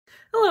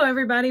Hello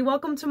everybody,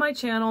 welcome to my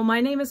channel.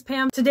 My name is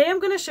Pam. Today I'm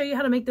going to show you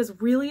how to make this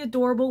really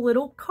adorable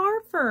little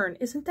car fern.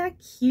 Isn't that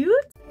cute?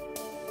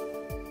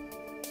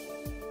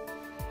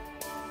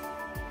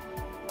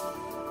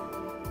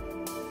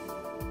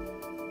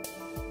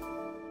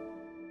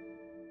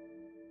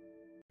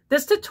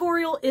 This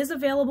tutorial is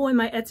available in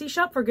my Etsy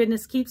shop for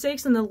Goodness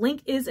Keepsakes, and the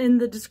link is in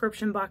the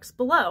description box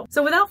below.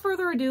 So without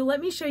further ado, let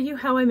me show you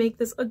how I make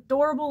this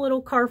adorable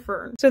little car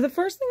fern. So the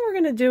first thing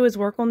we're going to do is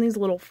work on these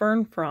little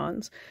fern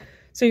fronds.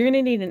 So you're going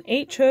to need an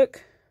H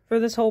hook for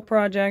this whole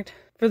project.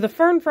 For the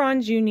fern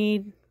fronds, you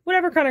need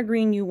whatever kind of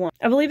green you want.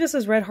 I believe this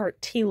is Red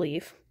Heart Tea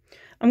Leaf.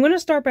 I'm going to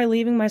start by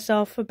leaving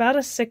myself about a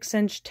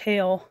 6-inch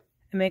tail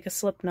and make a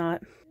slip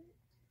knot.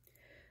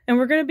 And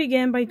we're going to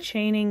begin by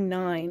chaining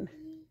 9.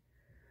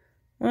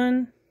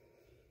 1,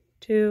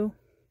 2,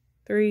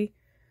 3,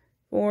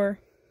 4,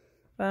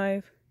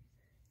 5,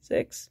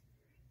 6,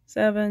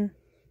 7,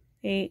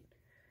 8,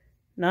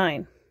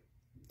 9.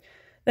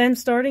 Then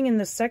starting in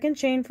the second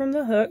chain from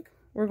the hook,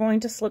 we're going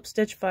to slip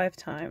stitch 5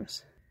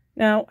 times.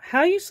 Now,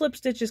 how you slip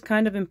stitch is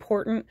kind of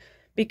important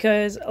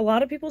because a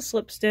lot of people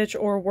slip stitch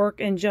or work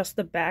in just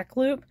the back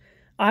loop.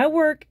 I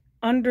work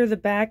under the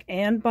back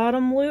and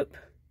bottom loop,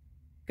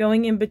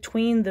 going in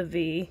between the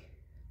V,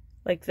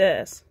 like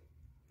this.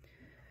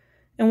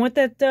 And what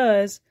that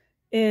does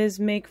is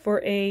make for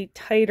a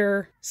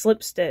tighter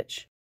slip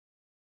stitch.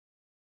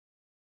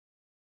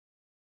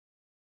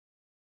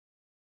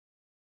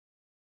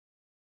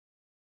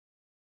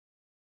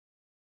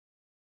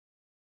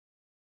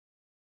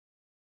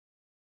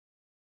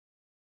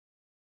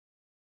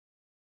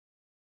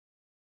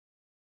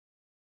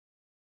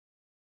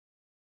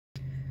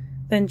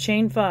 Then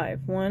chain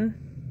 5. 1,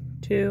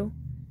 2,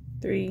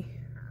 3,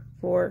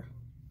 4,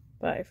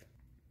 5.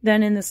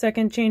 Then in the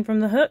second chain from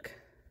the hook,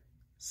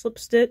 slip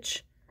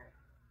stitch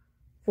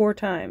 4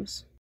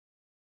 times.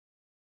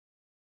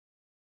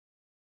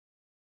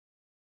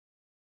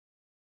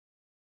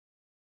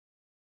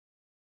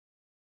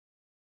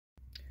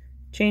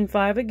 Chain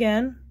 5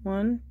 again.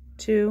 1,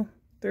 2,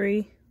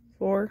 3,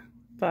 4,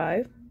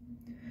 5.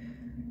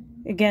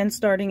 Again,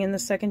 starting in the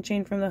second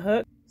chain from the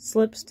hook,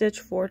 slip stitch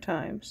 4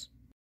 times.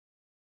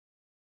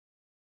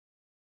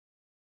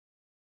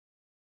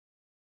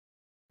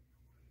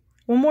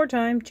 One more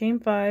time, chain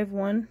 5,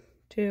 1,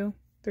 2,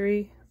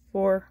 3,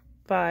 4,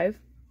 5,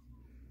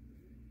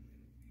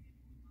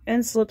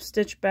 and slip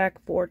stitch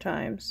back 4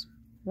 times.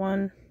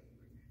 1,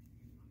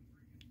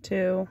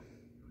 2,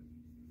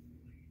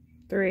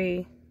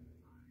 3,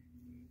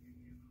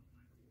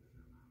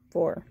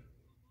 4.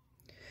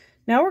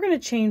 Now we're going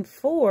to chain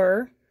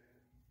 4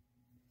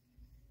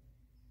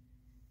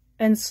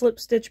 and slip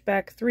stitch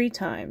back 3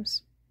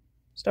 times,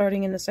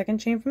 starting in the second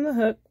chain from the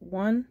hook.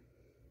 1,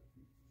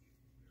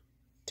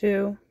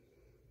 2,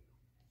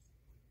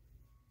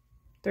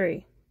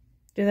 3.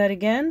 Do that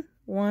again.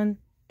 1,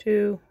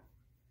 2,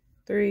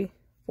 3,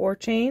 4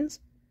 chains.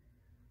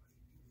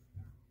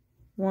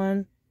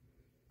 1,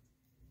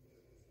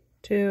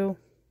 2,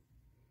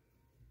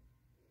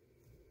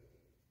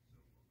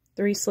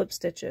 3 slip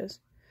stitches.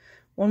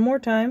 One more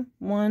time.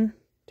 1,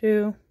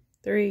 2,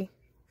 3,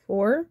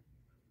 4.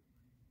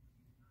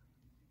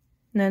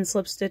 And then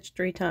slip stitch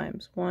 3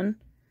 times. 1,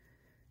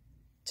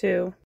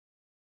 2,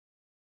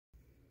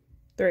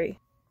 3.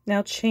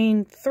 Now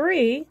chain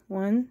 3.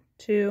 1,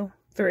 2,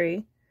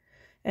 3,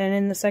 and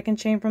in the second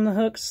chain from the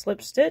hook,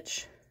 slip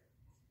stitch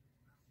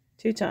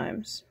 2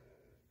 times.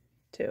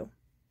 2.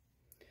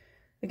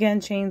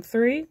 Again, chain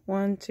 3.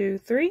 1, 2,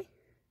 3.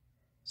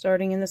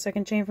 Starting in the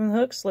second chain from the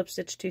hook, slip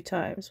stitch 2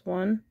 times.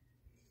 1,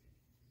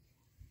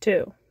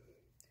 2.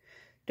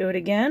 Do it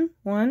again.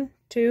 1,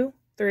 2,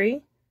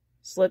 3.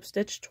 Slip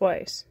stitch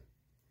twice.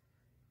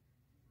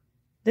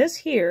 This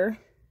here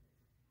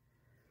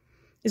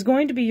is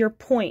going to be your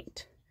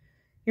point.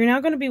 You're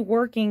now going to be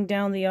working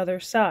down the other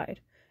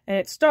side. And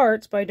it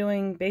starts by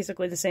doing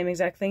basically the same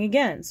exact thing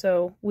again.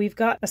 So we've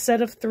got a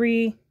set of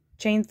 3,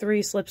 chain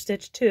 3, slip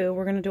stitch 2.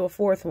 We're going to do a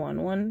 4th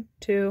one. 1,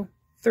 2,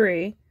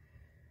 3.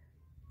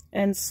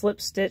 And slip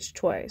stitch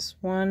twice.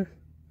 1,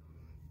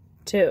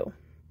 2.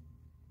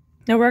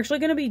 Now we're actually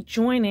going to be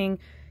joining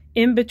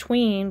in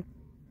between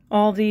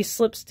all these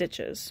slip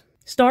stitches,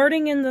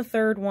 starting in the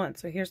 3rd one.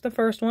 So here's the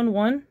first one.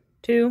 1,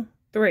 2,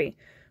 3.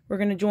 We're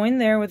going to join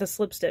there with a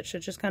slip stitch. So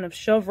just kind of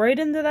shove right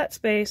into that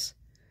space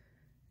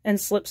and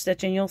slip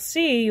stitch. And you'll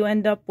see you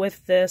end up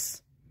with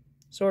this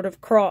sort of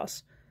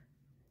cross.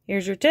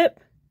 Here's your tip.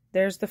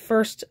 There's the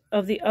first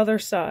of the other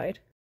side.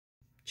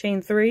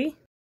 Chain 3.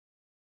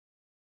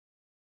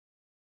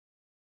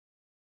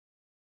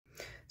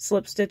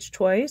 Slip stitch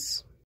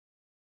twice.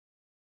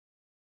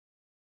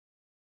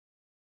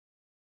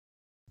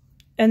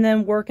 And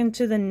then work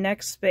into the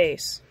next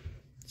space.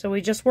 So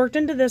we just worked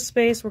into this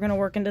space. We're going to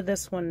work into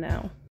this one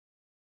now.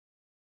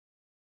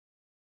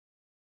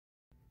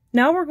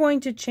 Now we're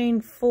going to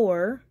chain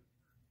 4,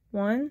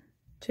 1,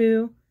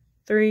 2,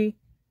 3,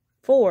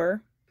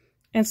 4,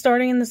 and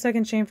starting in the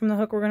second chain from the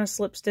hook, we're going to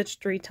slip stitch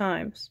 3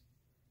 times.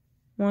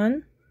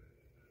 1,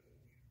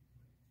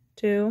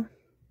 2,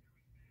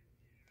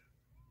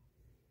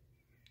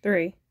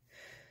 3.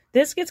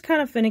 This gets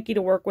kind of finicky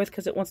to work with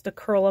because it wants to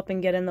curl up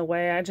and get in the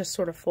way. I just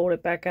sort of fold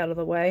it back out of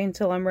the way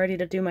until I'm ready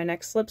to do my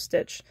next slip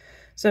stitch.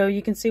 So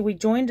you can see we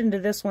joined into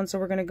this one, so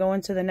we're going to go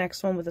into the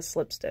next one with a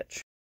slip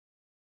stitch.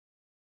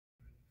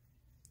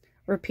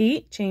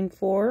 Repeat, chain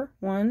 4,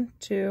 1,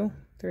 2,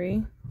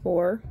 3,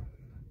 4,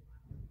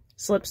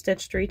 slip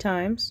stitch 3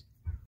 times.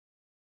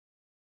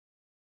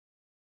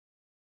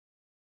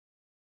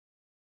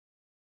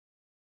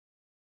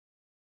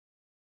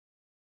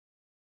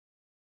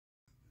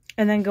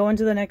 And then go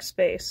into the next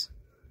space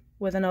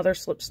with another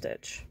slip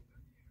stitch.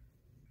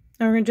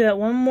 And we're going to do that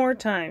one more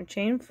time.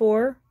 Chain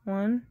 4,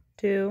 1,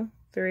 2,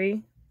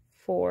 3,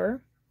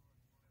 4,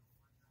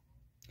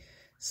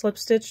 slip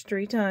stitch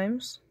 3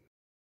 times.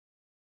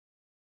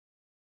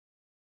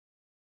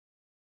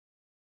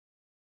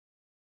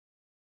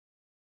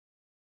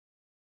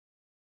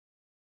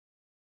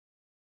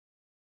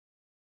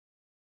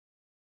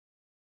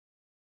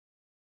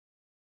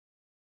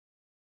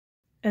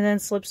 And then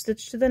slip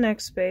stitch to the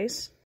next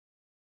space.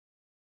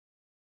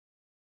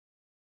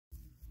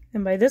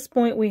 And by this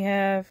point we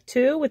have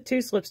 2 with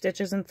 2 slip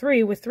stitches and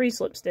 3 with 3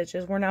 slip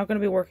stitches. We're now going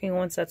to be working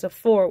on sets of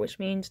 4, which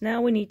means now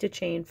we need to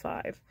chain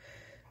 5.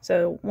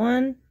 So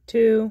 1,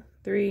 2,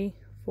 3,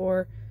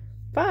 4,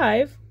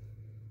 5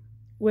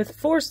 with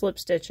 4 slip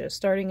stitches,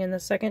 starting in the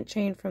second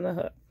chain from the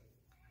hook.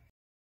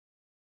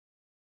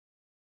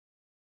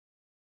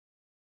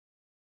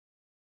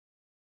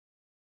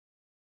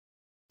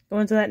 Go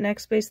into that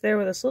next space there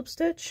with a slip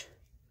stitch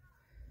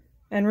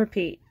and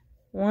repeat.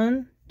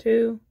 1,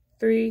 2,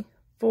 3,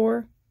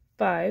 4,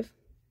 5.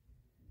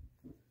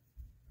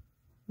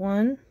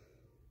 1,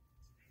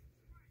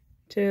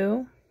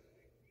 2,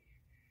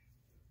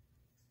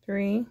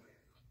 3,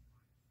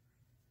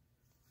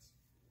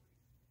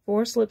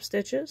 4 slip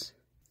stitches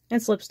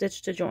and slip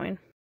stitch to join.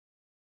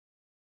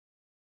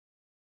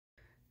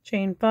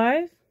 Chain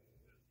 5,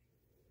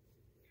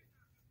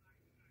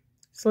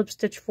 slip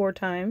stitch 4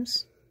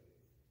 times.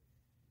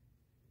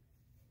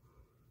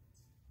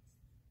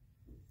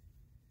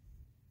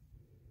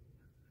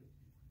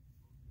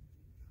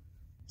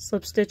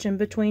 Slip stitch in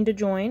between to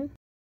join.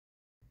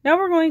 Now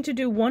we're going to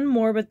do one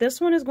more, but this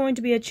one is going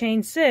to be a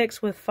chain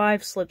 6 with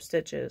 5 slip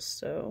stitches.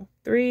 So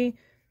 3,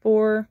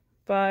 4,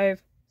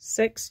 5,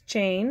 6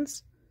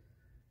 chains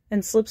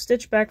and slip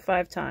stitch back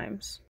 5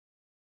 times.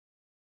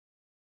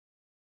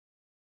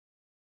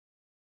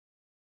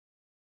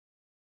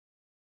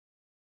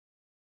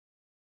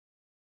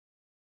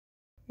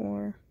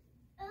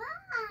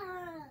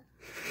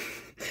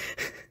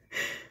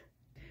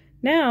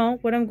 Now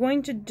what I'm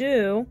going to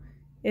do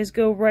is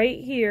go right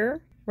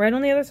here, right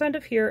on the other side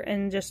of here,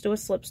 and just do a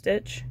slip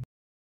stitch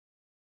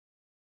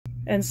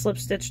and slip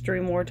stitch 3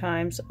 more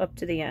times up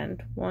to the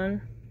end.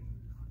 1,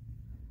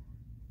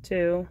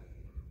 2,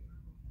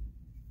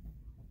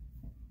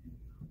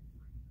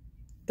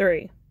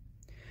 3.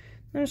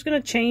 I'm just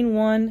going to chain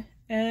 1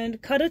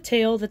 and cut a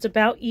tail that's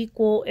about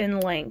equal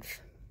in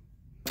length.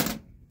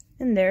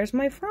 And there's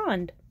my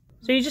frond.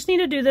 So you just need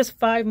to do this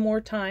 5 more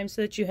times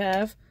so that you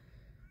have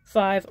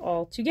 5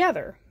 all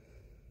together.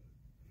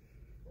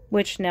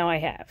 Which now I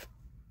have.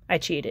 I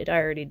cheated. I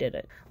already did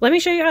it. Let me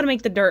show you how to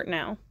make the dirt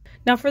now.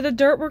 Now for the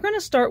dirt, we're going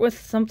to start with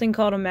something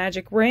called a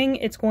magic ring.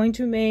 It's going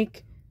to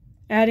make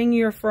adding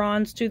your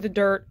fronds to the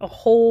dirt a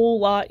whole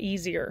lot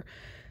easier.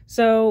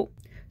 So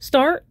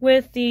start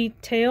with the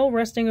tail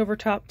resting over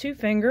top 2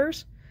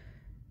 fingers.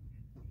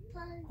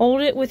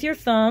 Hold it with your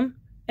thumb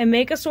and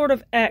make a sort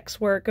of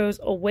X where it goes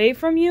away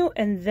from you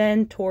and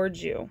then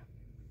towards you.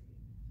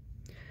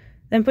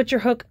 Then put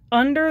your hook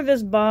under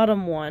this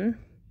bottom one,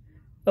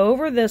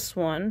 over this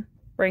one,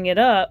 bring it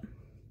up,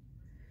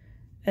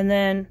 and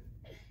then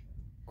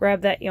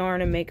grab that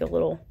yarn and make a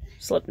little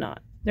slip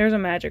knot. There's a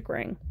magic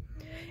ring.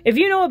 If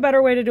you know a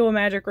better way to do a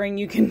magic ring,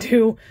 you can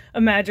do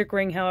a magic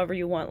ring however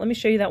you want. Let me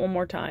show you that one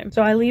more time.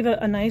 So I leave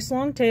a nice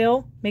long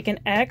tail, make an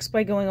X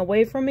by going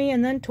away from me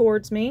and then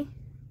towards me.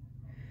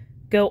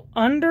 Go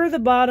under the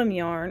bottom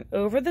yarn,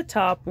 over the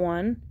top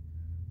one,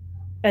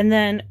 and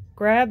then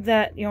grab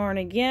that yarn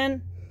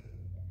again.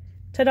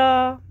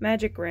 Ta-da!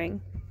 Magic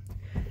ring.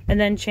 And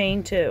then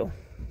chain 2.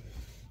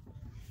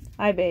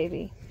 Hi,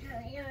 baby.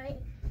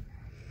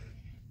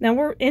 Now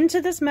we're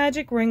into this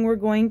magic ring. We're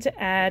going to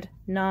add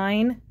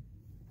 9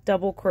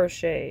 double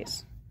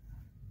crochets.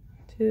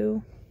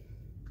 2,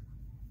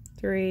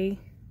 3,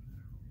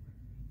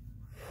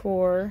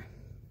 4,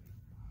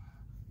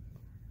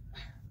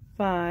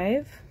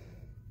 5,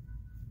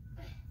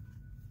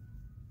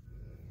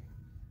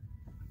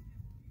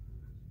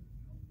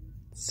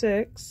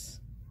 6,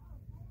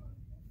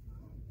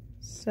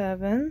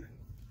 7,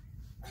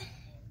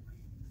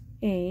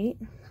 8,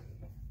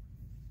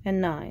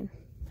 and 9.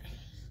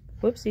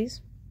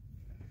 Whoopsies.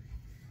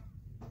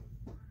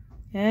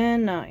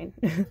 And 9.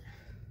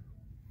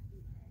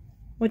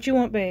 What you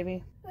want,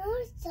 baby?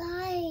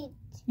 Outside.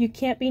 You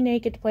can't be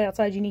naked to play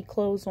outside. You need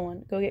clothes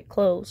on. Go get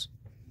clothes.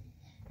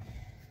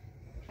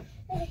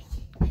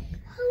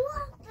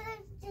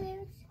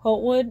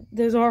 Holtwood?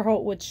 Those are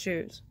Holtwood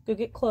shoes. Go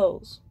get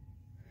clothes.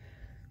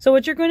 So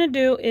what you're going to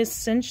do is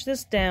cinch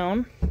this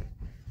down,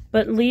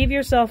 but leave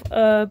yourself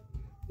a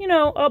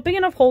big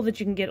enough hole that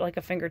you can get like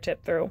a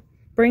fingertip through.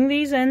 Bring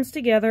these ends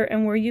together,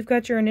 and where you've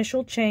got your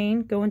initial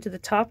chain, go into the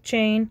top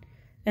chain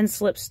and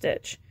slip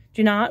stitch.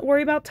 Do not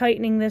worry about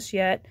tightening this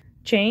yet.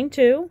 Chain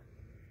 2.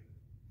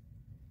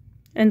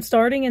 And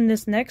starting in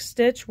this next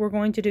stitch, we're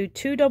going to do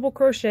 2 double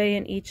crochet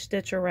in each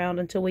stitch around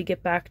until we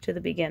get back to the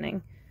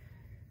beginning.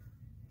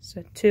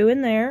 So 2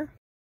 in there.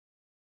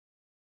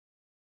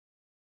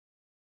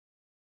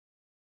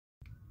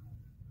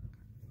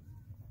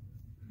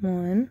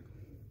 One,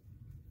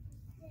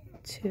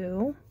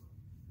 2,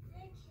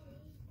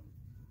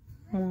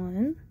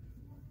 1,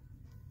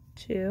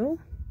 2,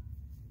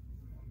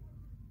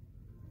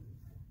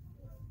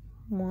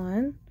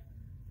 1,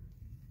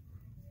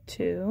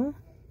 2,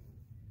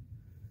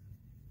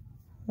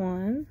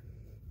 1,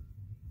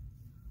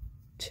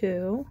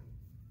 2,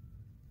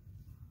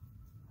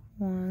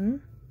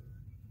 1,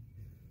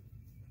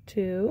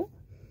 2,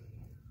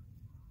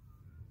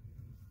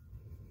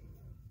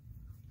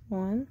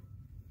 1,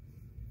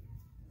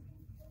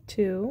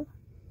 2,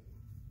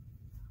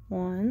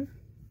 1,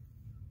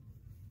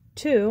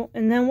 2,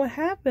 and then what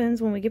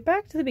happens when we get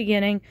back to the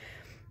beginning,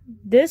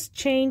 this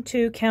chain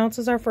 2 counts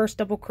as our first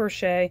double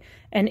crochet,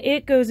 and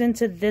it goes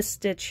into this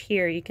stitch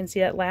here. You can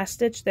see that last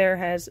stitch there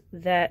has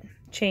that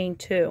chain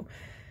 2.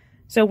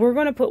 So we're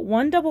going to put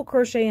 1 double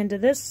crochet into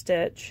this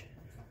stitch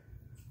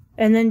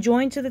and then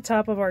join to the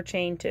top of our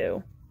chain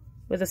 2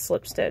 with a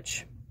slip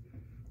stitch.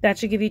 That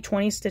should give you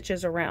 20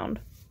 stitches around.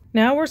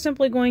 Now we're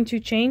simply going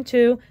to chain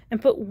 2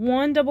 and put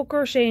 1 double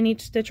crochet in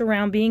each stitch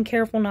around, being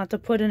careful not to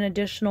put an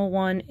additional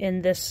one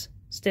in this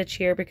stitch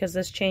here because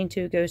this chain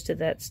 2 goes to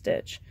that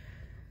stitch.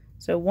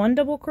 So 1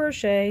 double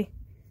crochet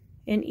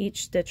in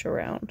each stitch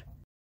around.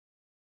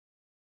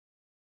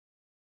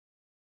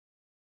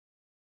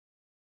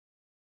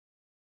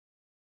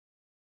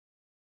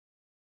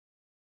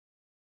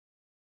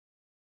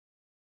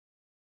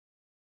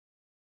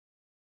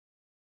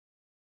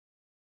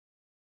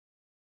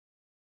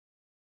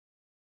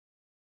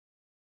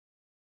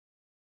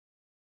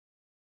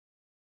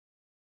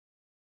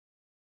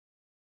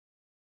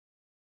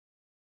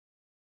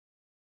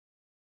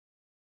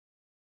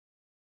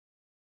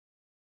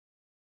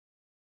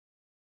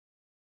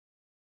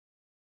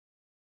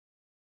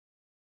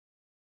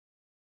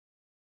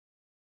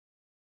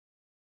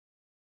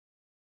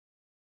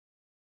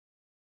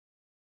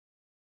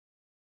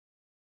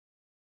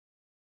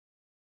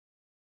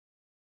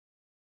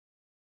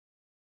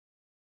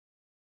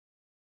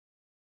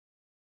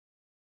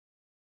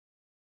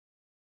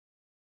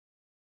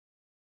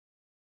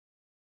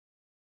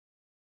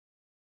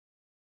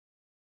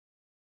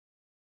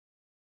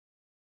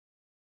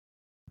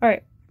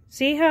 Alright,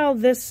 see how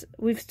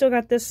we've still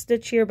got this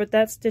stitch here, but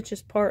that stitch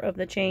is part of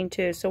the chain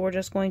 2, so we're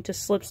just going to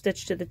slip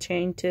stitch to the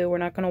chain 2. We're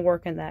not going to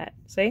work in that.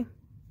 See?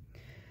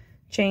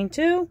 Chain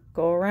 2,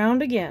 go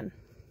around again.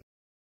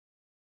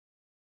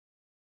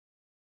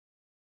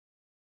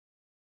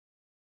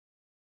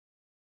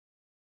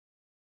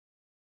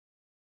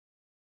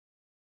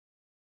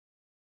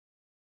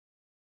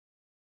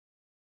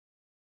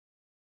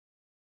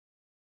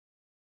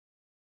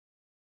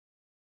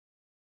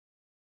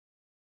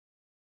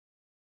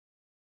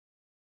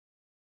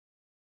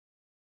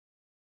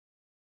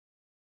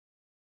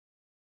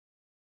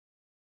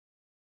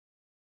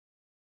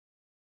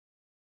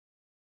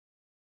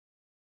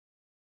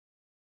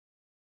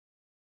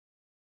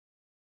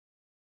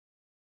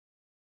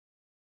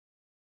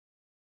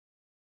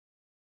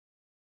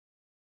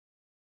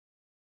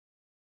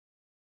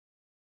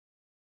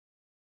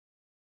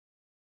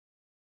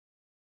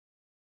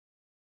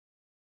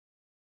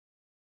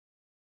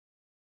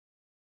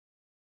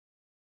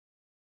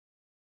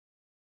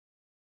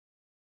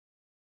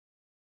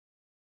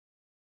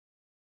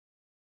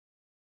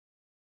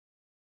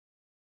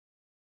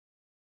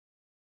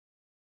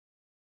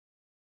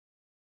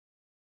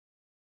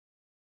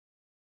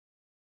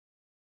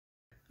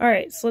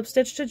 Alright, slip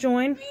stitch to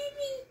join.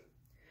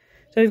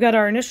 So we've got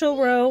our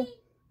initial row.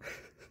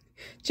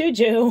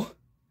 Juju.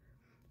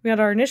 We got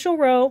our initial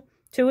row,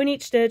 2 in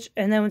each stitch,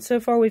 and then so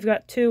far we've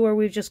got 2 where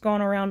we've just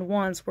gone around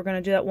once. We're going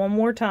to do that one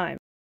more time.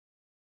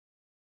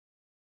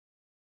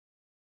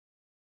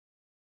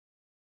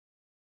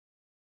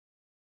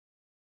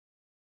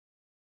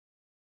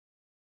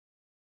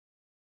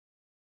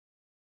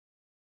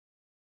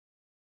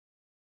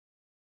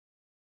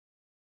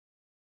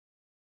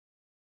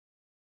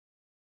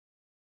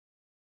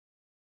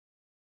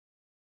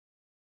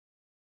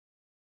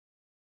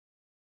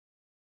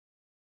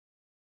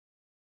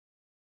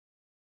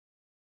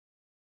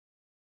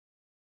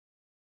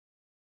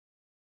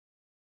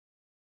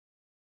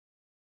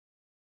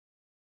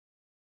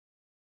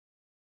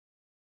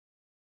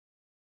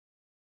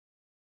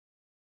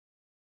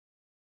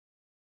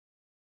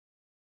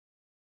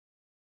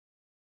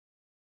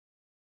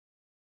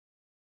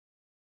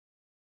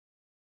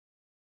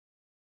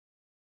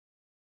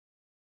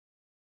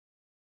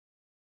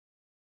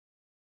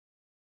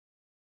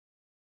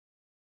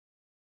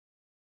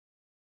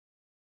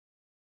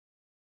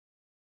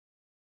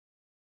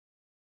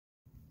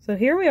 So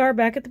here we are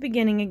back at the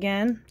beginning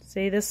again.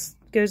 See, this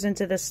goes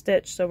into this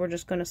stitch, so we're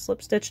just going to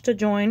slip stitch to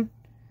join.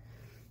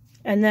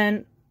 And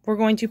then we're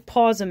going to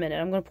pause a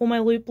minute. I'm going to pull my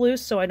loop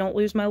loose so I don't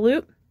lose my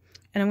loop.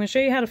 And I'm going to show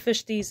you how to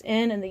fish these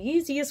in. And the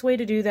easiest way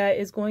to do that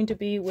is going to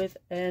be with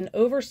an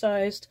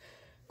oversized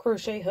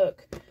crochet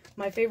hook.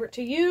 My favorite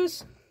to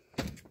use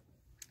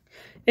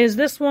is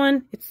this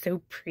one. It's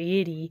so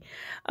pretty.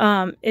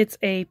 It's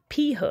a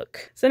P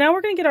hook. So now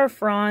we're going to get our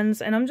fronds,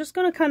 and I'm just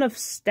going to kind of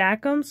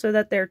stack them so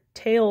that their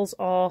tails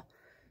all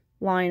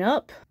line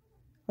up.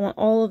 I want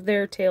all of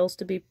their tails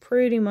to be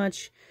pretty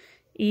much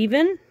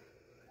even,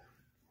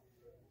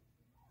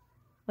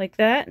 like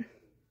that.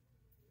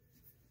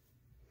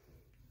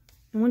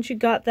 And once you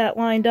got that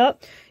lined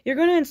up, you're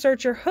going to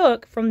insert your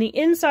hook from the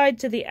inside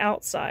to the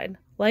outside,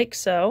 like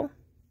so.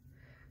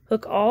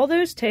 Hook all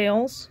those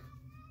tails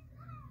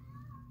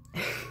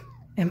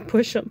and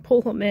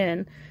pull them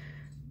in.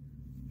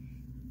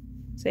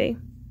 See?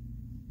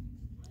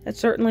 That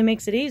certainly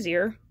makes it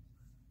easier.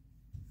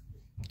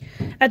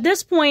 At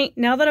this point,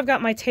 now that I've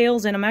got my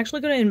tails in, I'm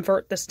actually going to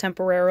invert this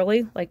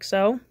temporarily, like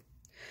so.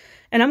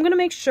 And I'm going to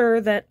make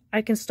sure that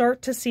I can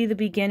start to see the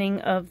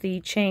beginning of the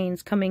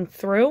chains coming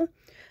through.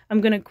 I'm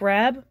going to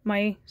grab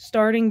my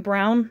starting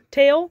brown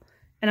tail,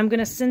 and I'm going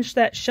to cinch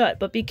that shut.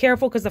 But be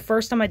careful, because the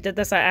first time I did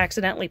this, I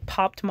accidentally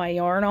popped my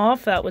yarn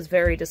off. That was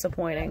very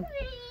disappointing.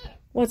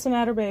 What's the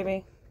matter,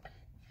 baby?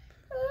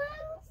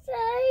 I'm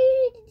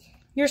tired.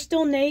 You're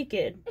still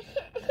naked.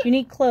 You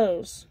need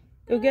clothes.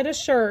 Go get a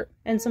shirt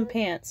and some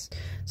pants.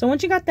 So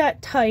once you got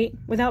that tight,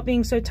 without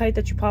being so tight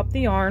that you pop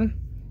the yarn,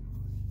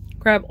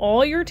 grab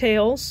all your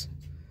tails,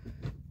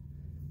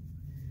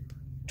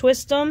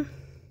 twist them.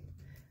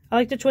 I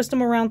like to twist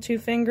them around 2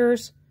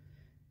 fingers.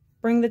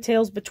 Bring the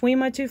tails between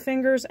my 2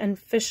 fingers and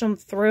fish them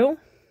through.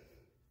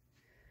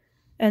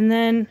 And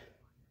then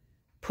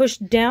push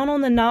down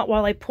on the knot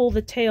while I pull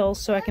the tails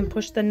so I can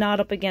push the knot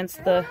up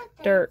against the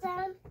dirt.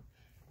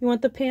 You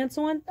want the pants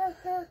on?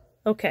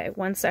 Okay,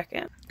 1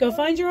 second. Go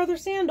find your other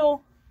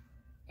sandal.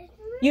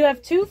 You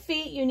have 2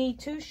 feet, you need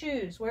 2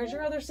 shoes. Where's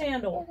your other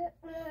sandal?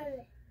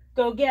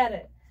 Go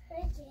get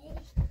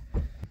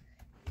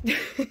it.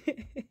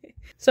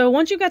 So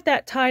once you got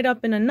that tied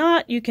up in a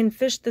knot, you can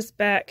fish this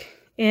back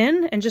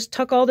in and just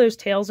tuck all those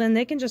tails in.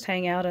 They can just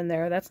hang out in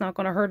there. That's not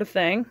going to hurt a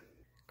thing.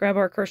 Grab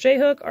our crochet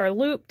hook, our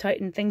loop,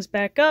 tighten things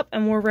back up,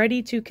 and we're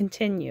ready to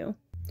continue.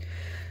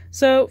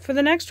 So for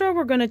the next row,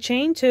 we're going to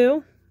chain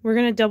 2. We're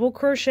going to double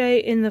crochet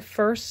in the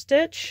first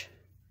stitch.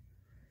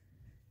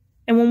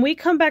 And when we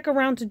come back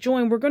around to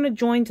join, we're going to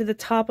join to the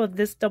top of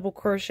this double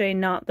crochet,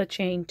 not the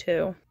chain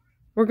 2.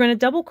 We're going to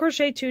double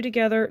crochet 2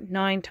 together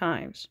 9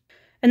 times.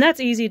 And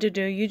that's easy to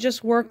do. You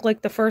just work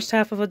like the first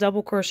half of a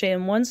double crochet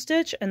in one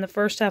stitch and the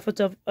first half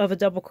of a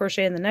double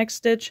crochet in the next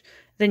stitch,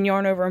 then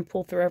yarn over and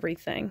pull through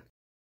everything.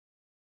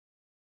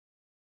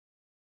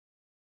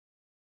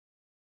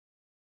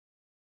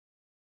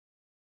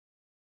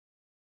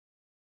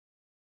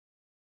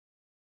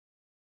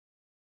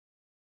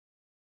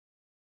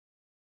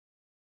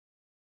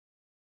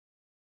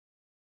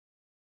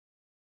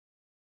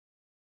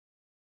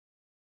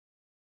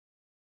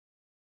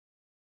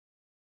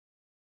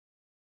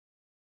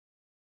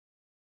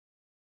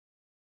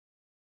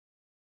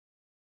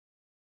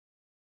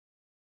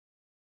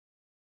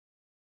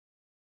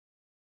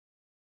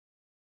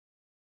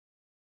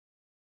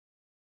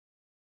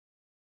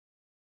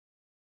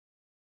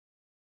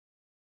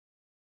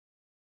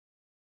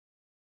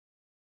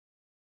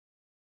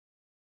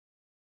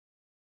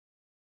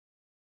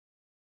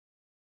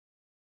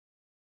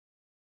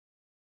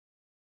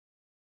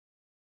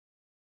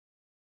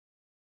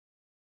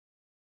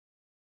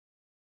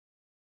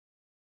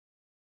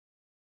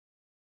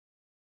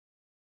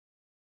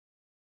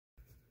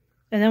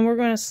 And then we're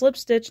going to slip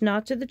stitch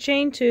not to the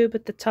chain 2,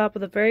 but the top of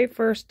the very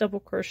first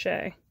double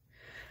crochet.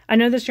 I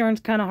know this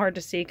yarn's kind of hard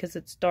to see because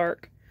it's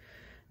dark.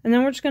 And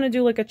then we're just going to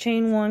do like a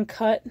chain 1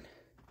 cut.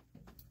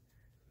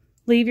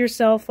 Leave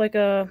yourself like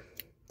a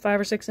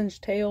 5 or 6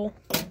 inch tail.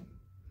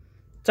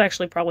 It's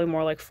actually probably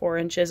more like 4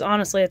 inches.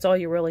 Honestly, it's all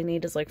you really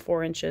need is like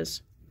 4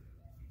 inches.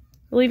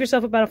 Leave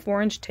yourself about a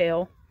 4 inch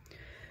tail.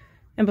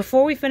 And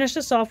before we finish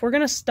this off, we're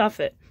going to stuff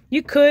it.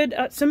 You could,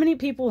 so many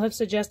people have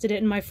suggested it,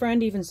 and my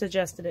friend even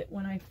suggested it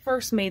when I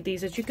first made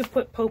these, that you could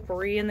put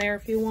potpourri in there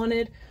if you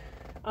wanted.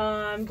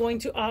 I'm going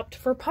to opt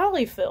for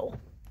polyfill.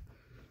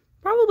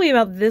 Probably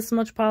about this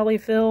much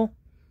polyfill.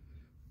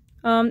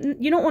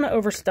 You don't want to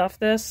overstuff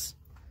this,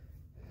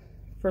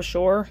 for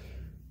sure.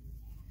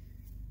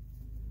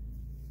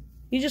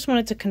 You just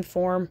want it to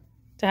conform,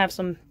 to have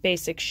some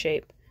basic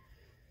shape.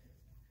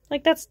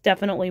 Like, that's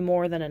definitely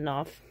more than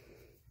enough.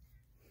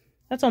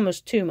 That's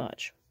almost too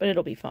much, but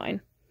it'll be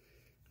fine.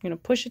 I'm going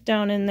to push it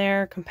down in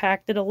there,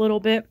 compact it a little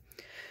bit.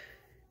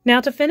 Now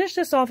to finish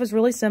this off is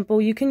really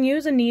simple. You can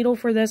use a needle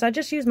for this. I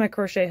just use my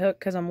crochet hook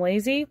because I'm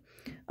lazy.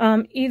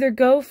 Either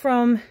go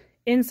from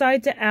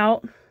inside to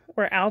out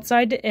or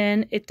outside to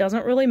in. It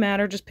doesn't really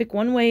matter. Just pick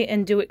one way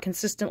and do it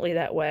consistently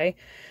that way.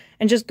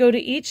 And just go to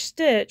each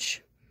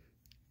stitch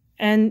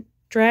and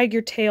drag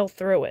your tail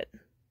through it.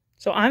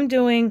 So I'm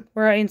doing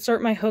where I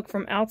insert my hook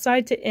from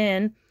outside to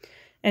in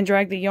and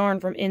drag the yarn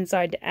from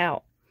inside to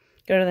out.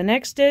 Go to the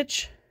next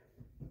stitch,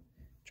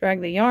 drag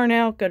the yarn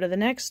out, go to the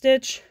next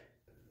stitch,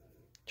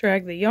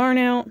 drag the yarn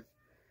out,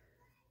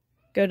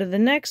 go to the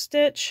next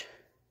stitch,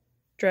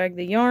 drag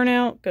the yarn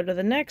out, go to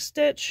the next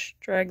stitch,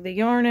 drag the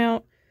yarn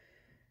out,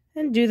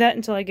 and do that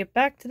until I get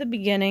back to the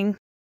beginning.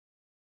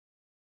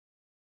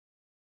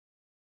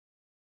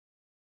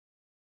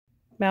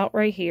 About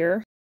right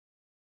here.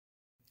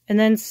 And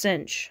then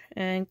cinch.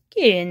 And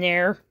get in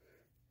there.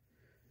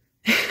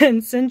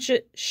 And cinch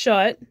it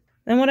shut.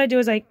 Then what I do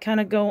is I kind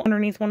of go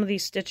underneath one of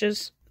these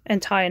stitches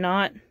and tie a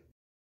knot.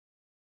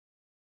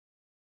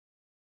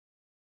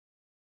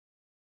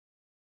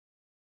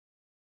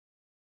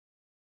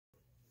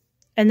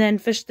 And then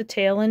fish the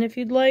tail in if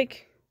you'd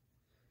like.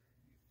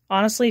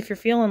 Honestly, if you're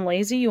feeling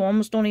lazy, you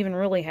almost don't even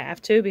really have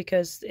to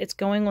because it's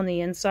going on the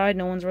inside.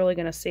 No one's really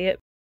going to see it.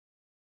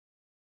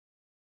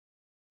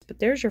 But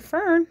there's your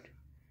fern.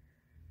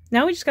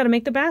 Now we just got to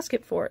make the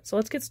basket for it. So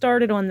let's get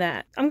started on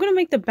that. I'm going to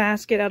make the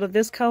basket out of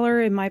this color.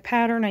 In my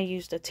pattern, I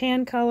used a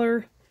tan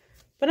color.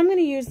 But I'm going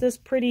to use this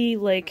pretty,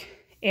 like,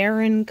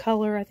 Aran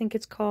color, I think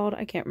it's called.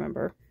 I can't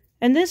remember.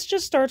 And this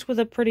just starts with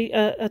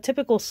a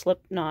typical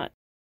slip knot.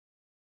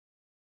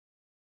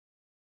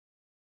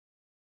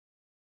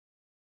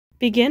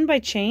 Begin by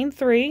chain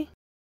 3.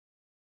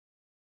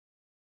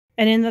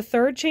 And in the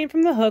third chain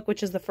from the hook,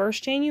 which is the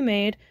first chain you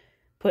made,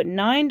 put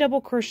 9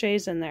 double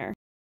crochets in there.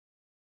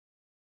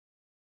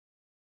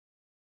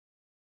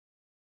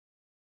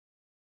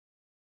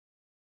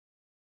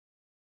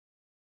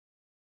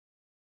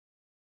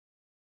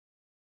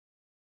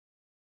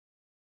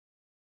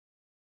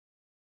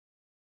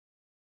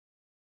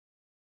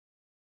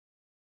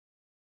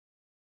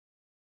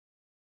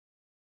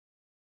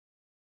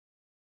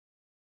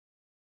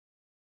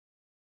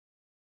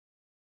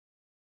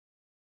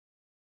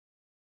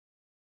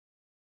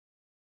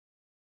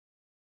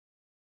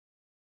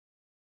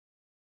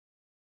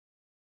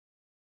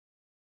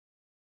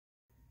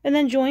 And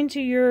then join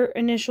to your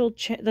initial,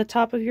 the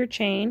top of your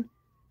chain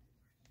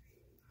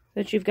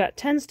that you've got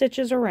 10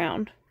 stitches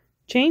around.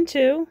 Chain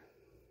 2,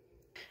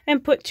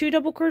 and put 2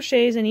 double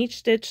crochets in each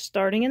stitch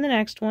starting in the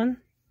next one.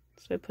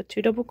 So put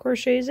 2 double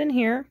crochets in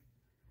here,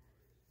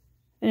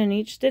 and in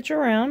each stitch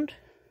around.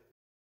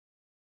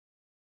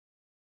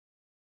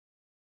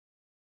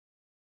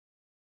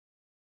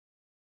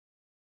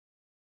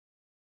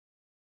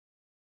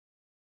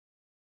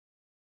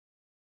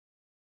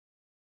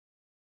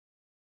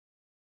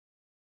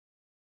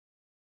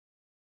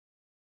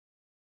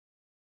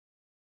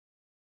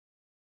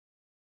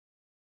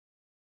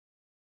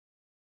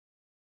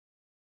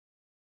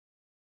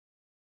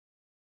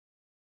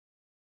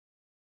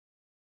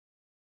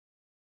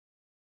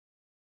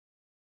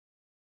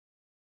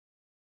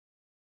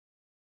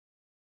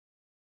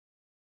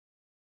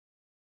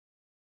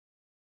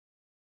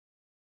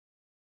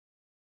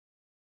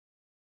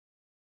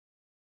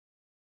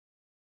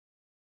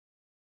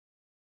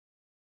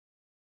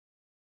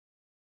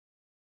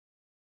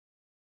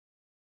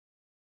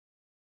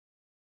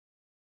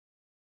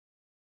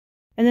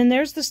 And then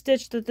there's the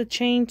stitch that the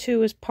chain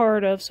 2 is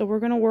part of, so we're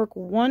going to work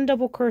 1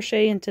 double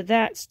crochet into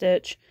that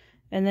stitch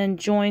and then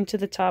join to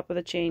the top of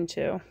the chain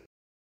 2.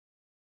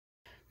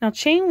 Now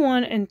chain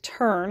 1 and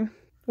turn.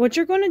 What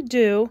you're going to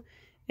do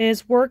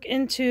is work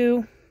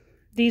into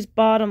these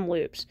bottom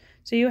loops.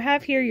 So you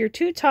have here your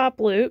 2 top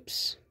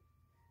loops,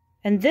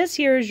 and this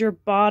here is your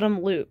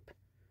bottom loop.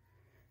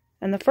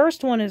 And the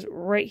first one is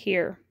right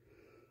here.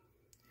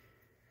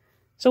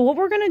 So what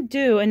we're going to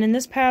do, and in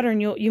this pattern,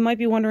 you might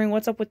be wondering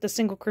what's up with the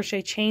single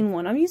crochet chain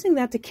 1. I'm using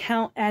that to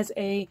count as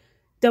a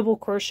double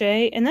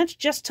crochet, and that's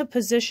just to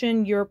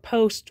position your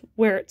post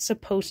where it's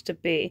supposed to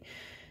be.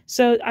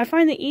 So I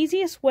find the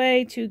easiest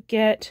way to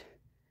get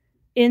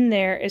in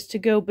there is to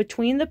go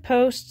between the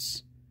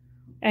posts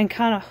and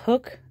kind of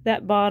hook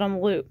that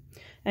bottom loop.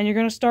 And you're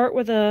going to start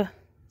with a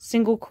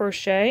single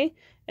crochet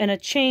and a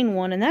chain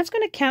 1, and that's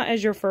going to count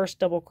as your first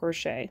double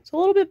crochet. It's a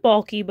little bit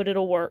bulky, but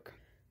it'll work.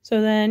 So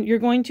then you're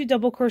going to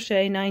double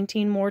crochet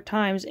 19 more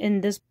times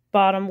in this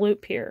bottom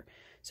loop here.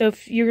 So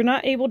if you're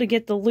not able to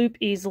get the loop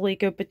easily,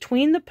 go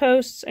between the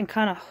posts and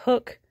kind of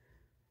hook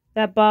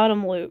that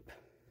bottom loop.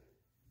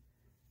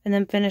 And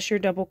then finish your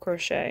double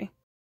crochet.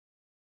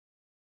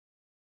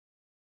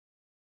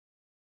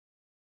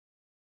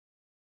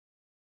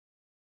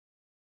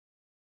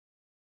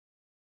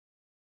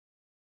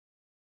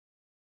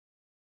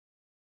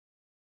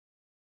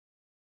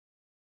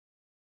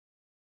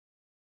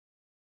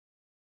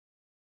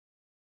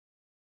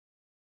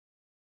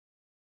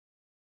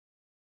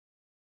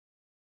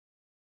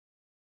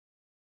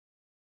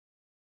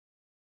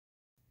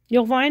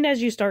 You'll find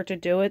as you start to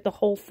do it, the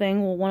whole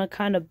thing will want to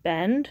kind of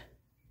bend.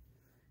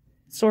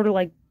 Sort of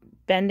like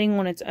bending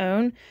on its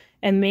own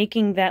and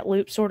making that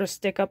loop sort of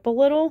stick up a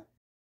little.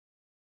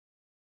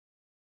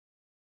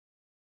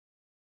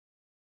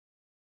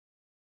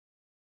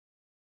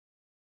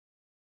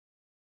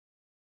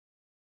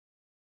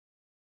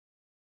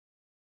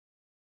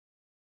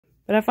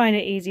 But I find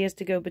it easiest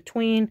to go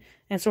between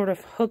and sort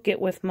of hook it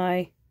with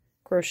my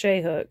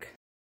crochet hook.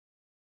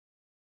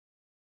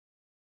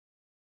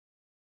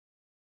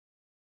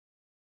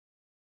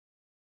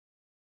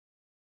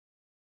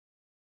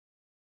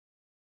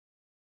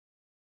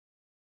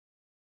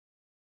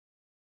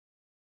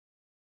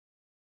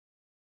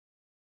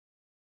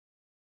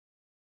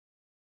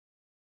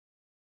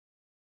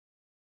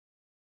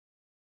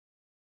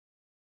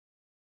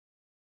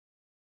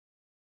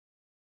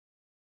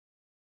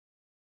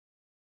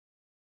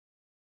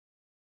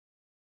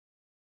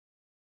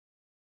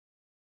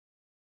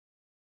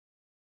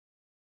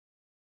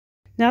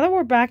 Now that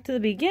we're back to the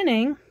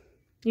beginning,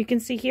 you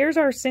can see here's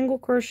our single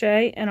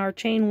crochet and our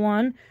chain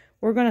 1.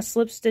 We're going to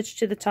slip stitch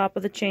to the top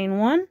of the chain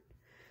 1, and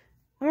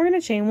we're going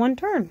to chain 1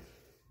 turn.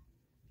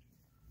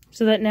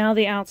 So that now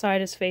the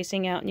outside is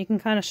facing out, and you can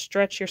kind of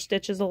stretch your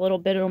stitches a little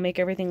bit. It'll make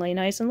everything lay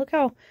nice, and look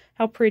how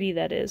pretty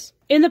that is.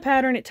 In the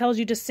pattern, it tells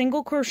you to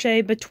single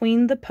crochet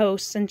between the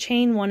posts and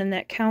chain 1, and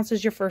that counts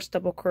as your first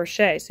double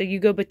crochet. So you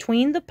go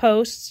between the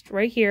posts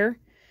right here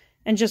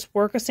and just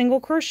work a single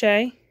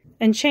crochet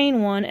and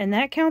chain 1, and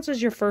that counts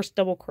as your first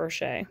double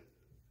crochet.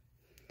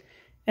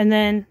 And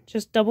then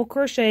just double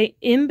crochet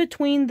in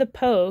between the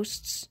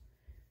posts,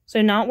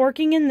 so not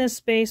working in this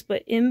space,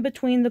 but in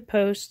between the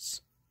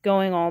posts,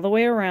 going all the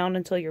way around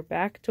until you're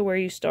back to where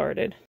you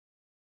started.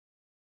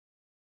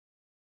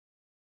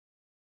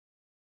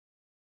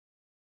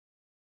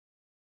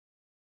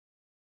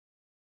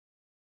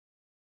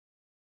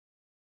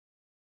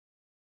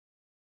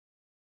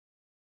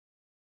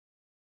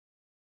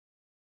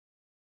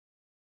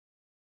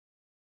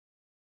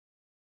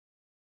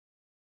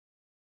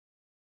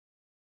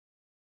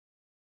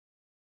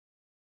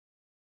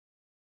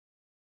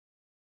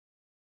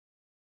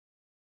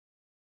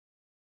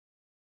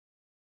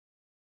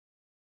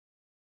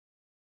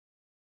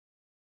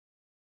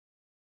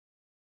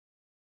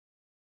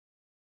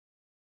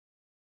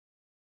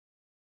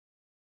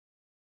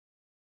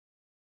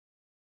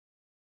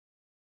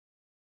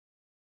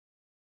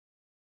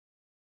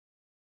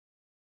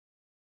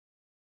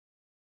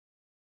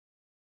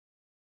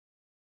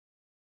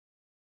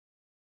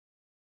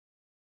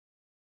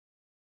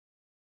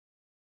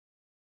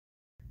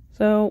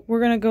 So we're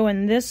going to go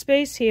in this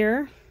space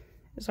here.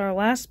 Is our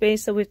last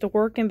space that we have to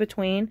work in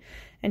between.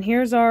 And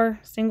here's our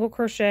single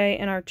crochet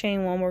and our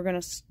chain 1. We're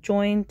going to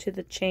join to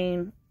the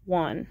chain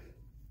 1.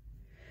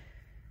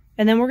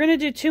 And then we're going to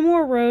do 2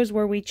 more rows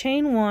where we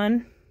chain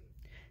 1,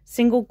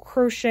 single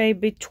crochet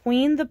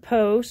between the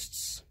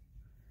posts,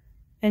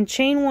 and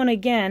chain 1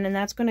 again, and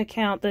that's going to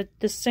count.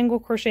 The single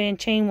crochet and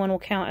chain 1 will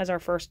count as our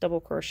first double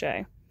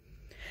crochet.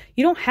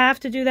 You don't have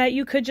to do that.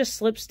 You could just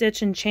slip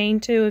stitch and chain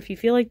 2 if you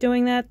feel like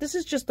doing that. This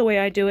is just the way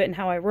I do it and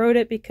how I wrote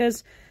it,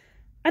 because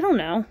I don't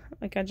know,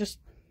 like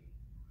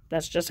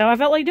that's just how I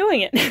felt like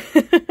doing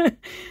it.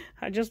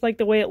 I just like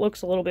the way it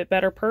looks a little bit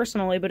better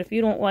personally, but if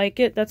you don't like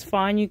it, that's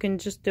fine. You can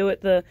just do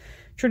it the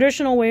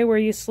traditional way where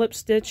you slip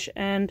stitch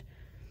and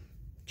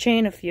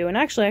chain a few. And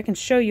actually, I can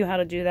show you how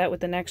to do that with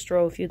the next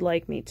row if you'd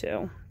like me to.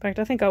 In fact,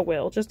 I think I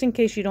will, just in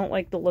case you don't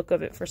like the look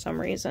of it for some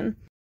reason.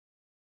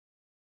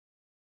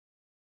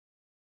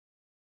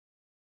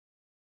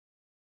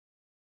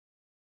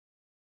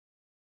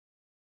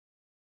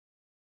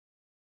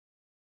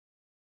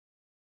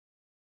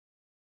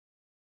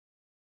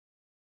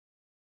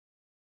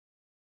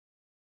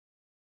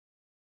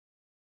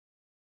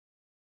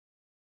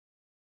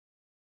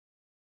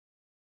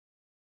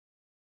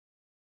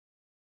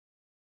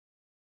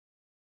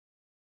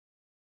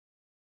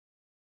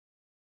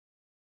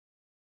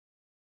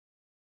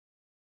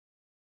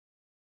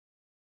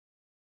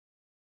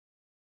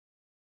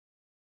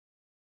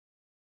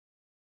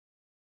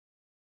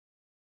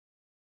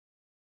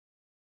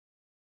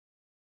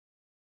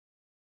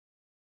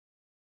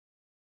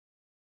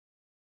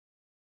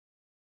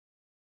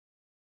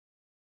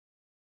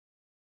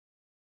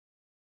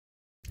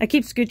 I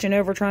keep scooching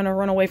over trying to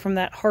run away from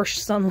that harsh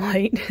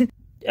sunlight.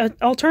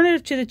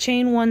 Alternative to the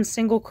chain 1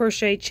 single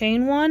crochet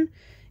chain 1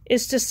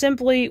 is to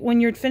simply, when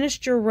you're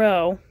finished your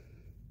row,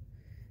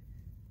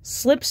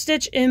 slip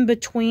stitch in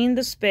between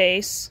the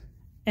space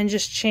and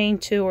just chain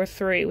 2 or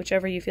 3,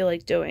 whichever you feel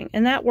like doing.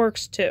 And that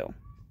works too.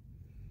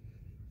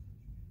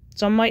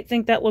 Some might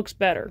think that looks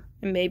better,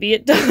 and maybe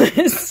it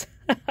does.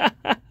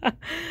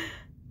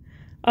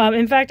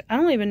 In fact, I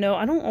don't even know.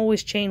 I don't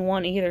always chain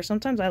 1 either.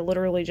 Sometimes I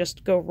literally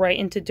just go right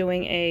into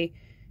doing a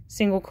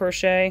single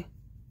crochet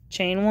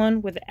chain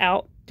 1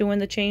 without doing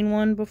the chain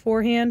 1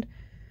 beforehand.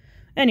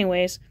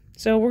 Anyways,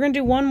 so we're going to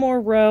do 1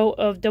 more row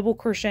of double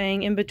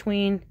crocheting in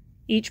between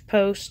each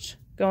post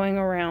going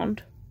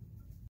around.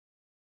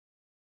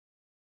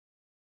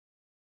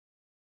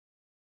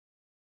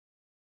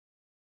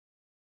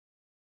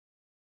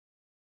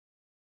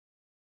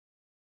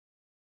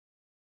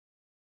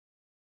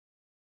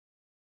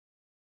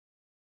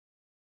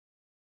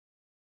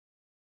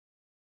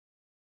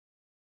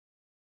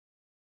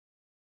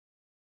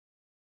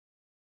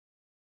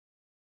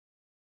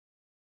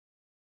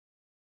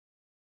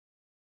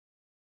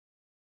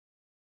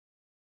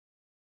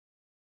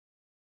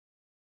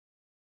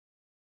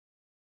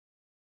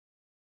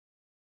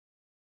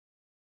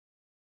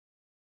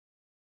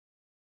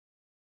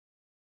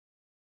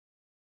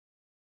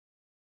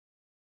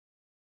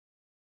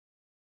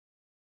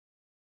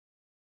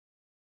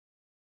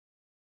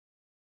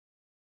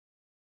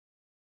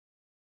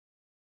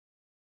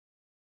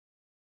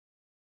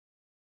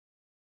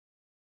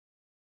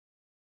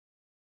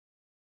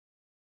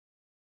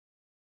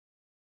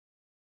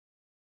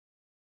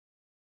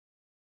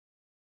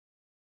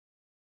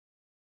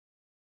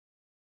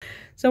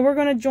 So we're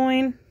going to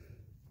join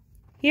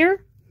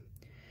here.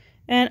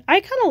 And I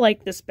kind of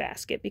like this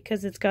basket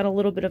because it's got a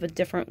little bit of a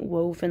different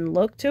woven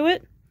look to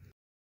it.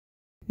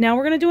 Now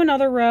we're going to do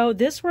another row.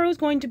 This row is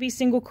going to be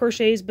single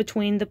crochets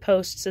between the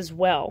posts as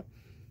well.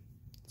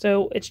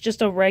 So it's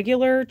just a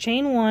regular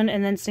chain 1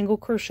 and then single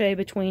crochet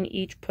between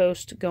each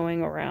post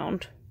going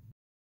around.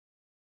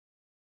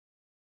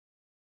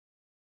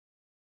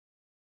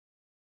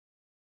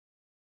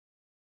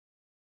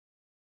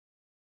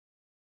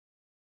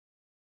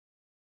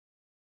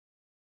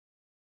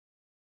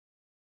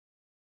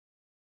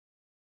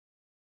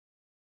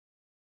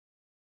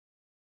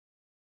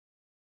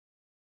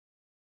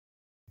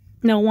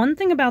 Now, one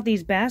thing about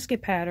these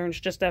basket patterns,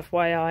 just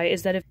FYI,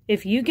 is that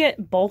if you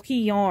get bulky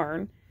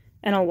yarn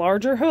and a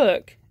larger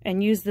hook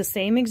and use the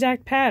same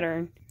exact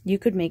pattern, you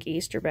could make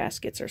Easter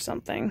baskets or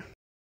something.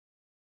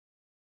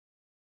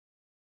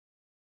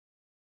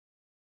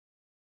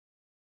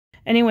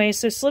 Anyway,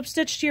 so slip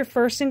stitch to your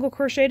first single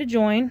crochet to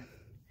join,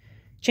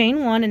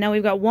 chain 1, and now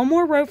we've got one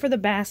more row for the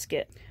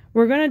basket.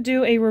 We're going to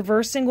do a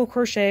reverse single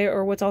crochet,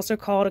 or what's also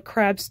called a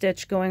crab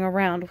stitch, going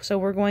around. So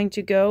we're going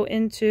to go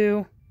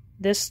into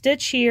this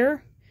stitch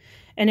here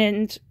and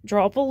then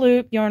draw up a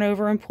loop, yarn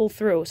over, and pull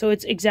through. So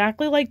it's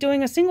exactly like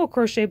doing a single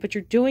crochet, but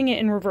you're doing it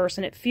in reverse,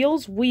 and it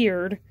feels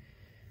weird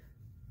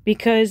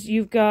because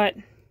you've got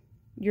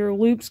your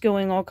loops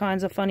going all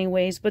kinds of funny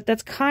ways, but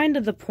that's kind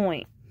of the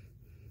point,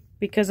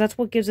 because that's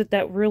what gives it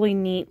that really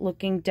neat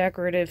looking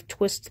decorative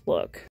twist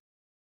look.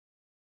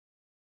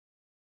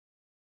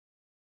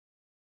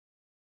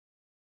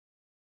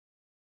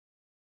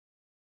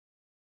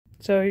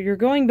 So you're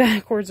going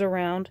backwards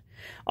around.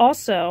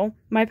 Also,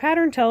 my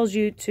pattern tells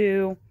you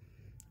to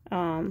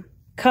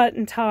cut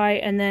and tie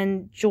and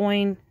then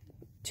join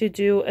to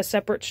do a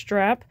separate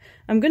strap.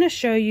 I'm going to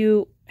show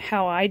you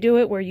how I do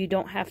it where you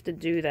don't have to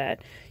do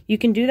that. You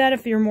can do that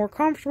if you're more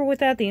comfortable with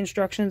that. The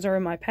instructions are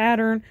in my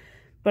pattern.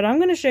 But I'm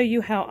going to show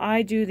you how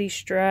I do these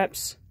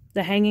straps,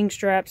 the hanging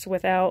straps,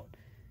 without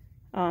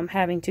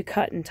having to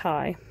cut and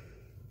tie.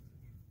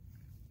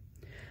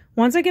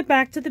 Once I get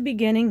back to the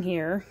beginning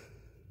here,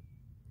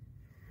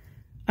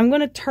 I'm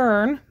going to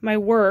turn my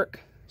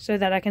work so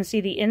that I can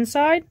see the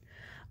inside.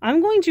 I'm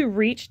going to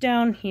reach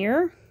down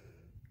here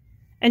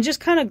and just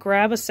kind of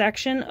grab a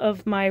section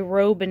of my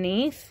row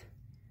beneath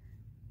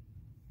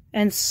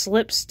and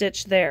slip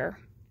stitch there.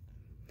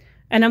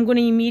 And I'm going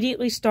to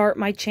immediately start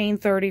my chain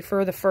 30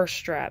 for the first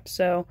strap.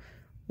 So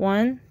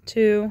 1,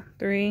 2,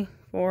 3,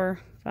 4,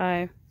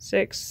 5,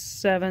 6,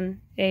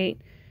 7,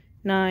 8,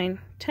 9,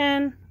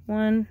 10.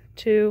 1,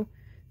 2,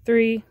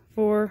 3,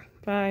 4,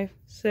 5,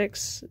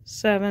 6,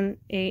 7,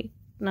 8,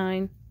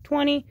 9,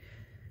 20.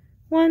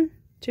 1,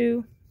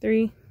 2,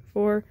 3,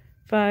 4,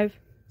 5,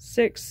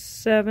 6,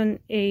 7,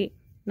 8,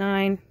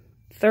 9,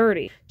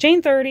 30.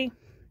 Chain 30.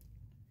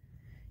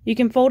 You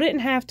can fold it in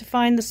half to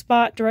find the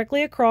spot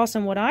directly across,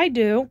 and what I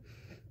do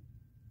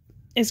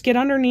is get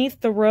underneath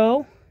the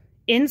row,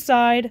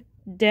 inside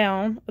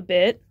down a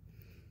bit,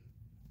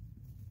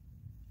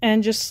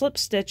 and just slip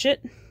stitch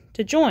it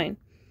to join.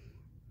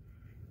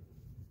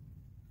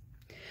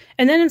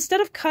 And then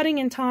instead of cutting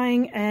and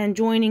tying and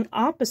joining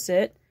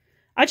opposite,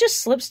 I just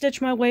slip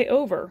stitch my way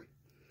over.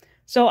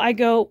 So I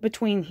go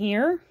between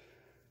here,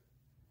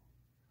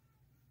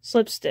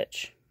 slip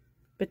stitch,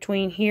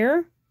 between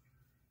here,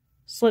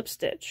 slip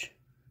stitch,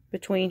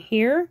 between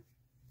here,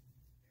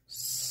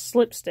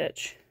 slip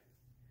stitch,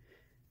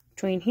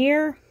 between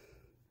here,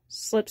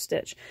 slip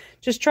stitch.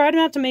 Just try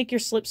not to make your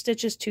slip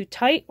stitches too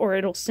tight or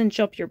it'll cinch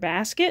up your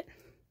basket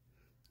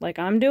like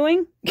I'm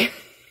doing.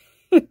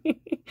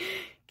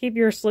 Keep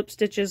your slip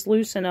stitches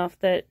loose enough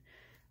that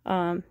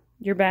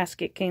your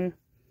basket can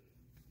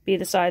be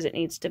the size it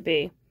needs to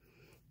be.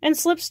 And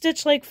slip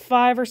stitch like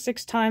 5 or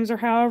 6 times or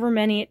however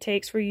many it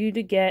takes for you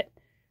to get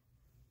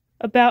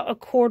about a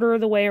quarter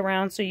of the way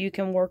around so you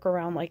can work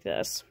around like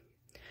this.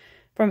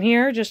 From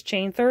here, just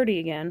chain 30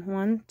 again.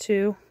 1,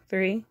 2,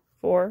 3,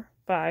 4,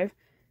 5,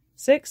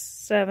 6,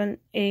 7,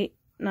 8,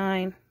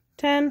 9,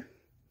 10.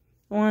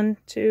 1,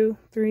 2,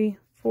 3,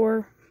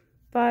 4,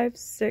 5,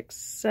 6,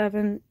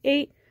 7,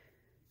 8,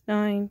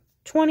 9,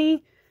 20.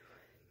 2,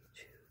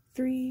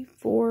 3,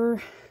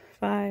 4,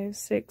 5,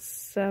 6,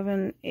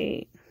 7,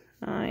 8,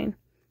 9,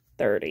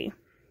 30.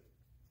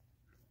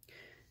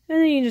 And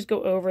then you just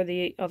go over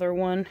the other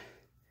one.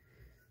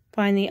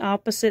 Find the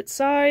opposite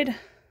side,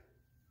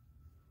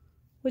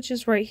 which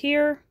is right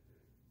here.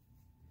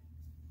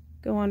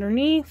 Go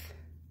underneath.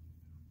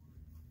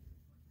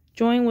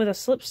 Join with a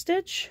slip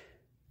stitch.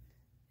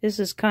 This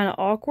is kind of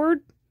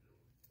awkward.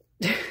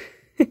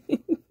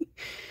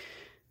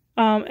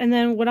 And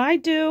then what I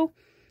do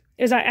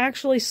is I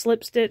actually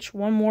slip stitch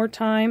one more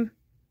time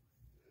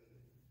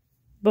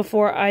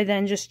before I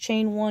then just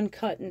chain 1,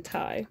 cut, and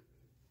tie.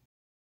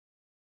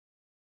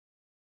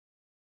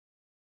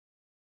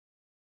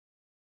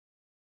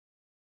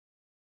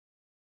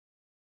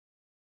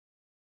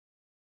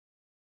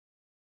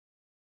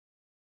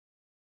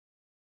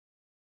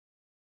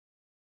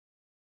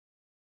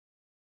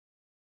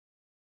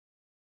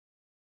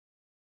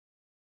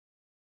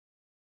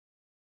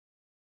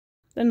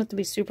 Doesn't have to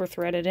be super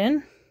threaded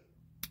in.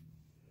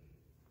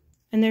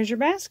 And there's your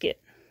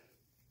basket.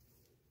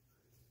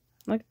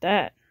 Look at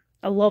that.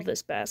 I love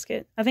this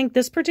basket. I think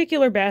this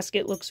particular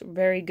basket looks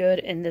very good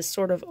in this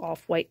sort of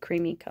off-white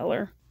creamy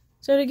color.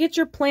 So to get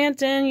your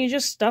plant in, you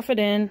just stuff it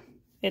in.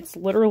 It's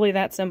literally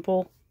that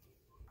simple.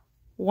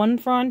 One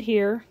frond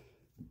here.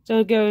 So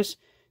it goes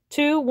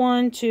 2,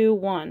 1, 2,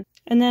 1.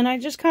 And then I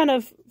just kind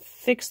of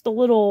fix the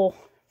little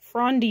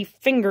frondy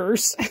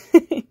fingers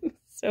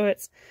so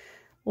it's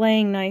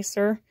laying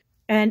nicer.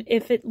 And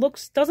if it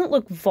doesn't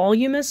look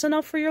voluminous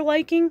enough for your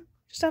liking,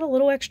 just add a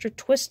little extra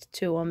twist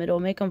to them. It'll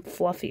make them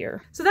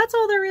fluffier. So that's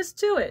all there is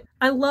to it.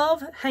 I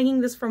love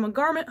hanging this from a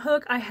garment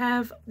hook. I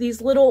have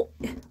these little,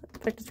 in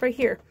fact, it's right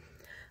here.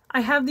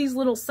 I have these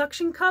little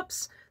suction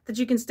cups that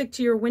you can stick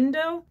to your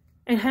window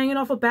and hang it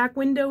off a back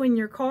window in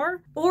your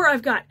car. Or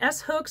I've got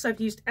S-hooks.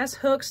 I've used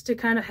S-hooks to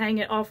kind of hang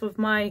it off of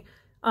my,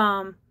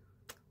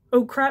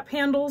 oh crap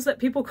handles that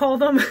people call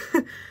them.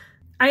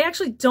 I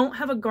actually don't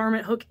have a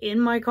garment hook in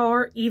my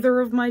car, either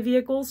of my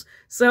vehicles.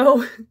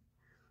 So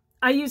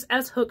I use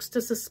S-hooks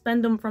to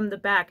suspend them from the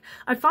back.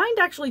 I find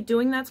actually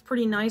doing that's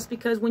pretty nice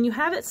because when you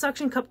have it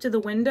suction cupped to the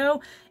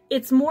window,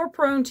 it's more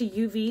prone to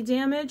UV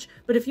damage,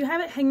 but if you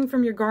have it hanging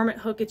from your garment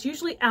hook, it's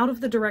usually out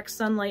of the direct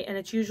sunlight and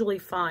it's usually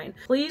fine.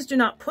 Please do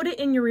not put it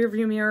in your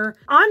rearview mirror.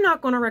 I'm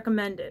not going to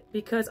recommend it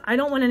because I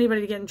don't want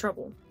anybody to get in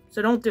trouble,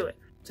 so don't do it.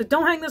 So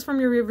don't hang this from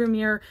your rearview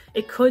mirror.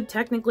 It could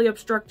technically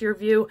obstruct your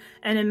view,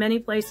 and in many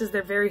places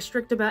they're very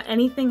strict about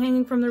anything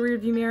hanging from the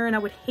rearview mirror, and I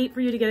would hate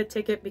for you to get a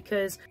ticket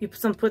because you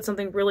put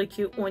something really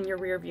cute on your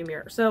rearview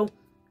mirror. So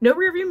no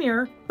rearview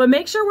mirror, but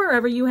make sure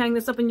wherever you hang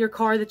this up in your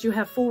car that you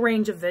have full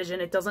range of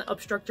vision. It doesn't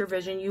obstruct your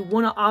vision. You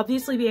want to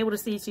obviously be able to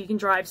see so you can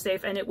drive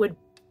safe, and it would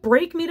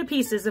break me to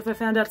pieces if I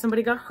found out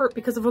somebody got hurt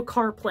because of a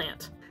car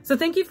plant. So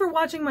thank you for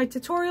watching my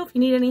tutorial. If you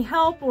need any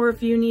help or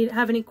if you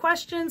have any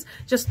questions,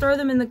 just throw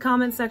them in the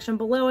comment section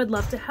below. I'd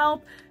love to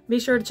help. Be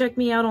sure to check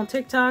me out on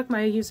TikTok.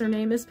 My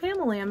username is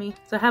Pamela.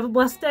 So have a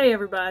blessed day,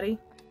 everybody.